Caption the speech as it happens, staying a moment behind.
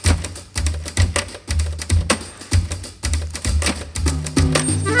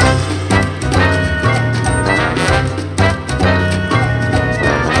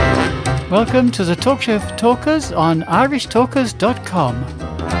Welcome to the Talk Show for Talkers on irishtalkers.com.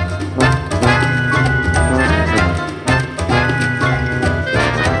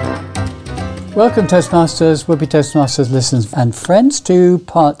 Welcome, Toastmasters, would-be Toastmasters listeners and friends, to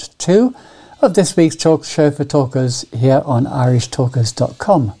part 2 of this week's Talk Show for Talkers here on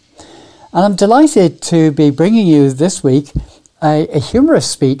irishtalkers.com. And I'm delighted to be bringing you this week a humorous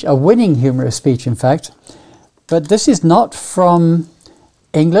speech, a winning humorous speech, in fact. But this is not from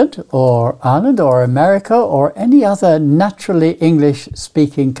England or Ireland or America or any other naturally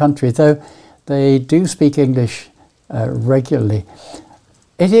English-speaking country, though they do speak English regularly.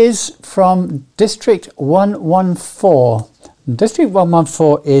 It is from District 114. District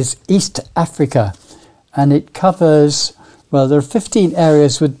 114 is East Africa, and it covers, well, there are 15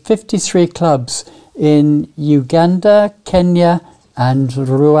 areas with 53 clubs in Uganda, Kenya, and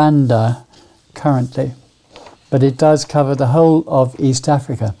Rwanda currently. But it does cover the whole of East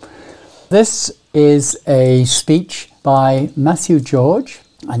Africa. This is a speech by Matthew George,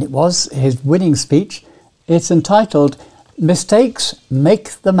 and it was his winning speech. It's entitled, Mistakes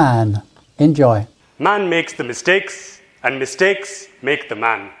Make the Man. Enjoy. Man makes the mistakes, and mistakes make the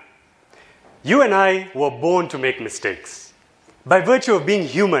man. You and I were born to make mistakes. By virtue of being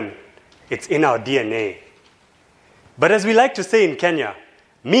human, it's in our DNA. But as we like to say in Kenya,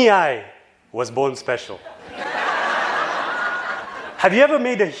 I was born special. Have you ever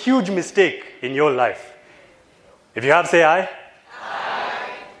made a huge mistake in your life? If you have, say aye. Aye.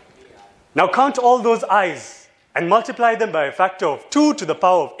 Now count all those ayes and multiply them by a factor of 2 to the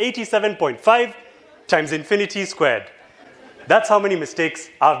power of 87.5 times infinity squared. That's how many mistakes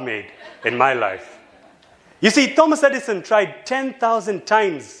I've made in my life. You see, Thomas Edison tried 10,000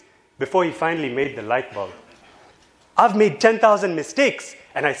 times before he finally made the light bulb. I've made 10,000 mistakes,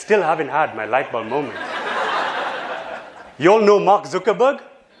 and I still haven't had my light bulb moment. You all know Mark Zuckerberg?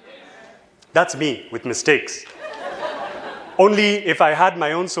 That's me with mistakes. Only if I had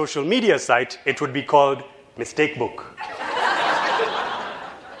my own social media site, it would be called Mistake Book.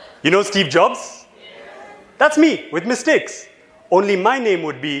 You know Steve Jobs? That's me with mistakes. Only my name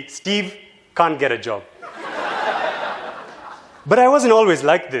would be Steve Can't Get a Job. But I wasn't always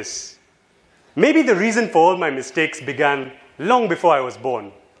like this. Maybe the reason for all my mistakes began long before I was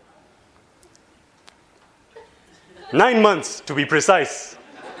born. 9 months, to be precise.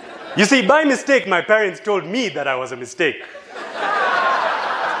 You see, by mistake, my parents told me that I was a mistake.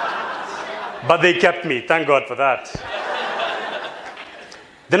 But they kept me, thank God for that.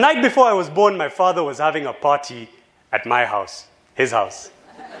 The night before I was born, my father was having a party at my house, his house.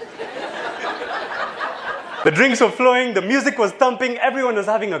 The drinks were flowing, the music was thumping, everyone was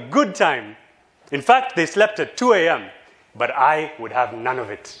having a good time. In fact, they slept at 2 a.m., but I would have none of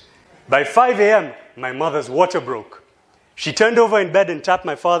it. By 5 a.m., my mother's water broke. She turned over in bed and tapped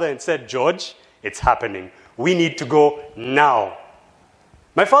my father and said, George, it's happening. We need to go now.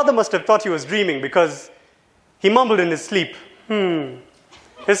 My father must have thought he was dreaming because he mumbled in his sleep,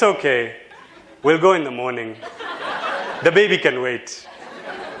 it's okay. We'll go in the morning. The baby can wait.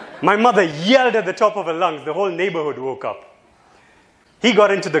 My mother yelled at the top of her lungs. The whole neighborhood woke up. He got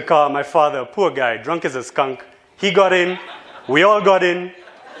into the car, my father, poor guy, drunk as a skunk. He got in. We all got in.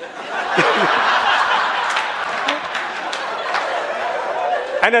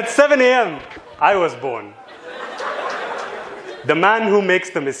 And at 7 a.m., I was born. The man who makes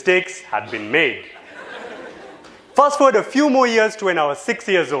the mistakes had been made. Fast forward a few more years to when I was 6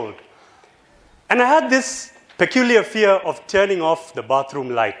 years old. And I had this peculiar fear of turning off the bathroom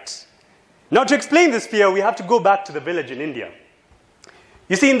light. Now, to explain this fear, we have to go back to the village in India.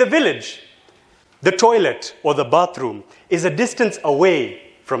 You see, in the village, the toilet or the bathroom is a distance away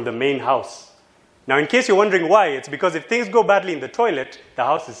from the main house. Now, in case you're wondering why, it's because if things go badly in the toilet, the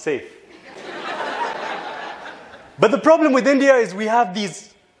house is safe. But the problem with India is we have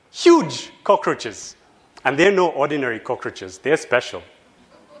these huge cockroaches. And they're no ordinary cockroaches. They're special.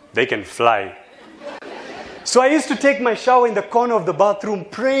 They can fly. So I used to take my shower in the corner of the bathroom,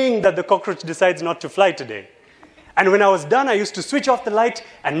 praying that the cockroach decides not to fly today. And when I was done, I used to switch off the light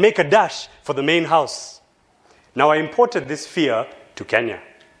and make a dash for the main house. Now, I imported this fear to Kenya.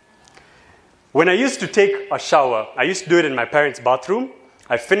 When I used to take a shower, I used to do it in my parents' bathroom.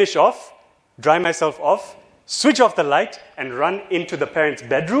 I finish off, dry myself off, switch off the light, and run into the parents'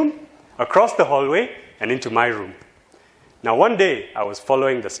 bedroom, across the hallway, and into my room. Now, one day, I was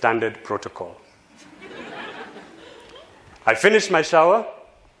following the standard protocol. I finished my shower,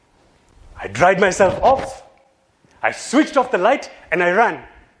 I dried myself off, I switched off the light, and I ran,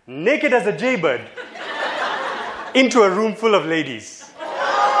 naked as a jaybird, into a room full of ladies.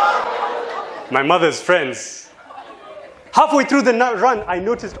 My mother's friends. Halfway through the run, I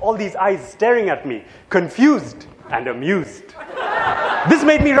noticed all these eyes staring at me, confused and amused. This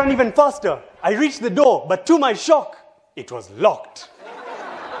made me run even faster. I reached the door, but to my shock, it was locked.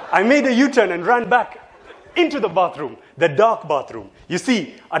 I made a U-turn and ran back into the bathroom, the dark bathroom. You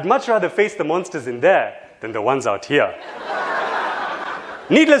see, I'd much rather face the monsters in there than the ones out here.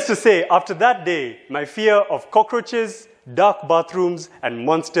 Needless to say, after that day, my fear of cockroaches, dark bathrooms, and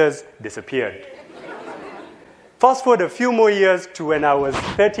monsters disappeared. Fast forward a few more years to when I was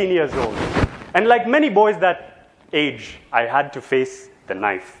 13 years old. And like many boys that age, I had to face the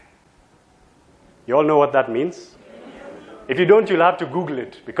knife. You all know what that means? If you don't, you'll have to Google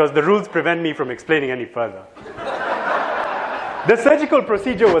it, because the rules prevent me from explaining any further. The surgical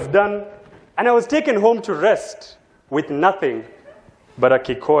procedure was done, and I was taken home to rest with nothing but a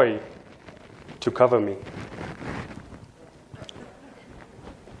kikoi to cover me.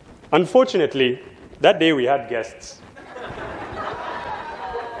 Unfortunately, that day we had guests.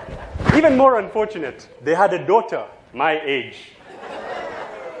 Even more unfortunate, they had a daughter my age.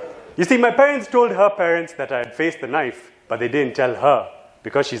 You see, my parents told her parents that I had faced the knife, but they didn't tell her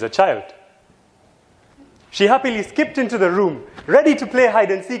because she's a child. She happily skipped into the room, ready to play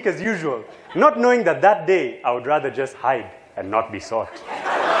hide and seek as usual, not knowing that that day I would rather just hide and not be sought.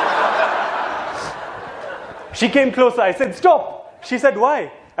 She came closer. I said, "Stop." She said,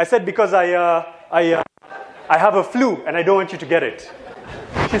 "Why?" I said, "Because I have a flu and I don't want you to get it."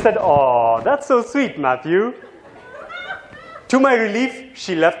 She said, "Oh, that's so sweet, Matthew." To my relief,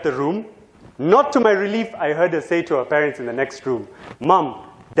 she left the room. Not to my relief, I heard her say to her parents in the next room, "Mom,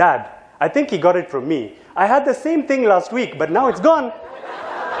 Dad, I think he got it from me. I had the same thing last week, but now it's gone."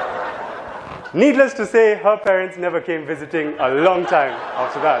 Needless to say, her parents never came visiting a long time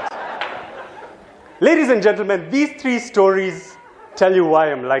after that. Ladies and gentlemen, these three stories tell you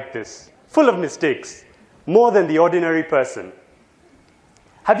why I'm like this, full of mistakes, more than the ordinary person.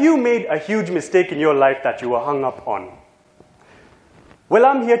 Have you made a huge mistake in your life that you were hung up on? Well,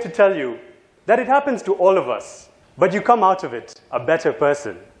 I'm here to tell you that it happens to all of us, but you come out of it a better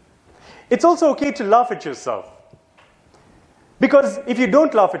person. It's also okay to laugh at yourself. Because if you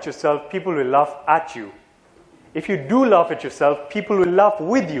don't laugh at yourself, people will laugh at you. If you do laugh at yourself, people will laugh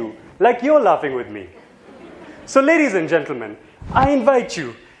with you, like you're laughing with me. So ladies and gentlemen, I invite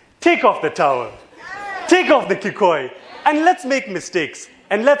you, take off the towel, take off the kikoi, and let's make mistakes,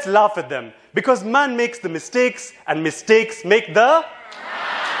 and let's laugh at them. Because man makes the mistakes, and mistakes make the...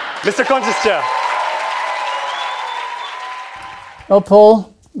 Mr. Conscious Chair. Well,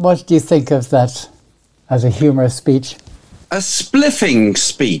 Paul, what do you think of that as a humorous speech? A spliffing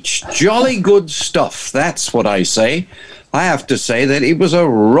speech. Jolly good stuff, that's what I say. I have to say that it was a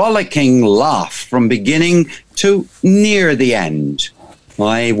rollicking laugh from beginning to near the end.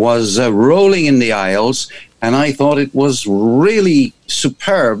 I was rolling in the aisles, and I thought it was really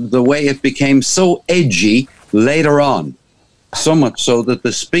superb the way it became so edgy later on. So much so that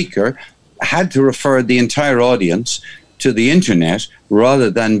the speaker had to refer the entire audience to the internet rather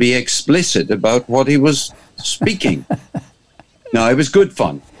than be explicit about what he was speaking. No, it was good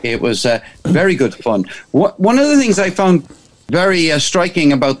fun. It was very good fun. One of the things I found very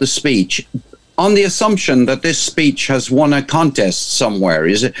striking about the speech, on the assumption that this speech has won a contest somewhere,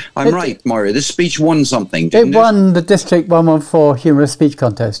 is it? I'm right, Moira. This speech won something, didn't it? It won the District 114 Humorous Speech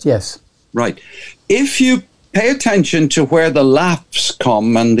Contest, yes. Right. If you pay attention to where the laughs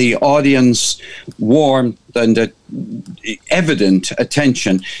come and the audience warmth and evident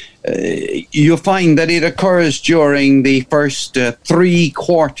attention, you'll find that it occurs during the first 3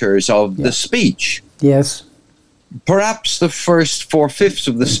 quarters of the speech. Yes. Perhaps the first 4/5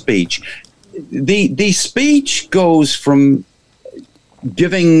 of the speech. The speech goes from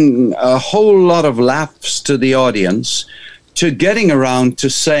giving a whole lot of laughs to the audience to getting around to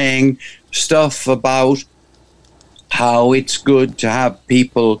saying stuff about how it's good to have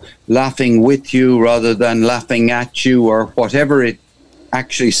people laughing with you rather than laughing at you, or whatever it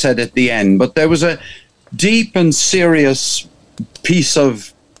actually said at the end. But there was a deep and serious piece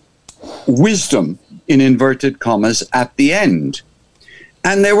of wisdom, in inverted commas, at the end.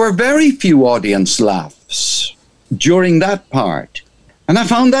 And there were very few audience laughs during that part. And I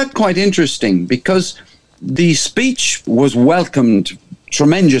found that quite interesting because the speech was welcomed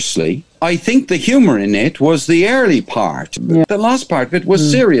tremendously. I think the humor in it was the early part. Yeah. The last part of it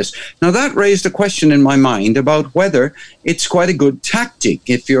was serious. Now, that raised a question in my mind about whether it's quite a good tactic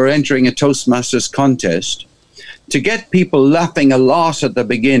if you're entering a Toastmasters contest to get people laughing a lot at the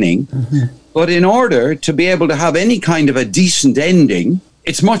beginning. But in order to be able to have any kind of a decent ending,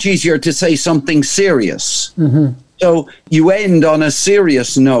 it's much easier to say something serious. So you end on a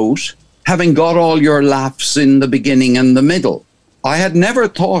serious note having got all your laughs in the beginning and the middle. I had never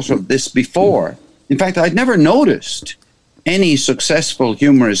thought of this before. In fact, I'd never noticed any successful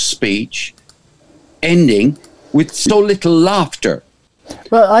humorous speech ending with so little laughter.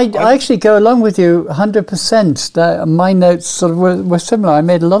 Well, I actually go along with you 100%. My notes sort of were similar. I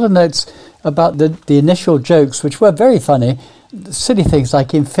made a lot of notes about the initial jokes, which were very funny. Silly things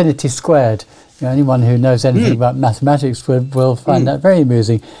like infinity squared. Anyone who knows anything about mathematics will find that very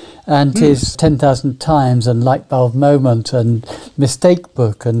amusing. And his 10,000 times and light bulb moment and mistake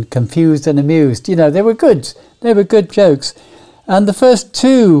book and confused and amused. They were good. They were good jokes. And the first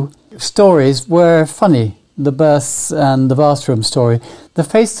two stories were funny. The birth and the bathroom story. The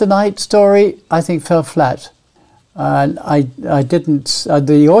Face Tonight story, I think, fell flat. And I didn't,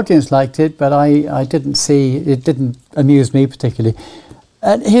 the audience liked it, but I didn't see, it didn't amuse me particularly.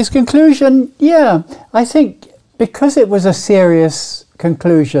 And his conclusion, I think because it was a serious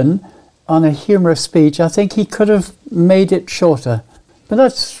conclusion on a humorous speech, I think he could have made it shorter. But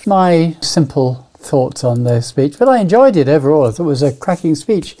that's my simple thoughts on the speech. But I enjoyed it overall. I thought it was a cracking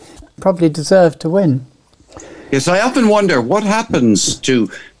speech. Probably deserved to win. Yes, I often wonder what happens to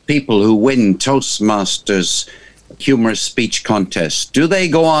people who win Toastmasters humorous speech contests. Do they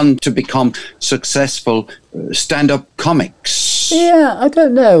go on to become successful stand-up comics? Yeah, I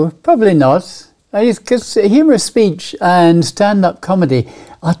don't know. Probably not. Because humorous speech and stand-up comedy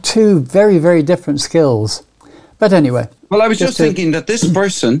are two very, very different skills. But anyway. Well, I was just thinking that this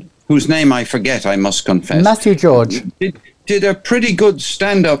person, whose name I forget, I must confess. Matthew George. Did a pretty good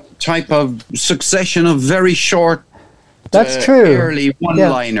stand-up type of succession of very short, that's true. early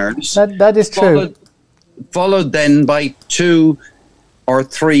one-liners. Yeah, that is true. Followed then by 2 or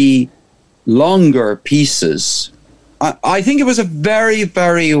 3 longer pieces. I think it was a very,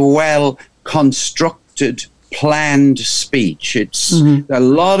 very well constructed, planned speech. It's a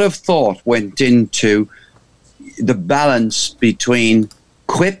lot of thought went into the balance between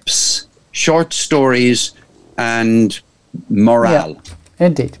quips, short stories, and morale. Yeah,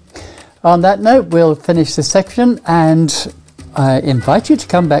 indeed. On that note, we'll finish this section, and I invite you to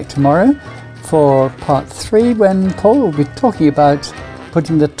come back tomorrow for part 3, when Paul will be talking about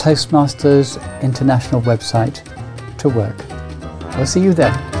putting the Toastmasters International website to work. We'll see you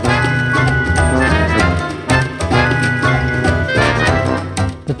then.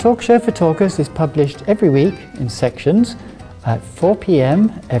 The Talk Show for Talkers is published every week in sections at 4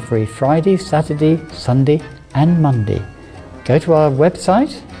 p.m. every Friday, Saturday, Sunday and Monday. Go to our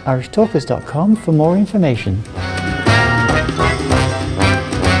website, irishtalkers.com, for more information.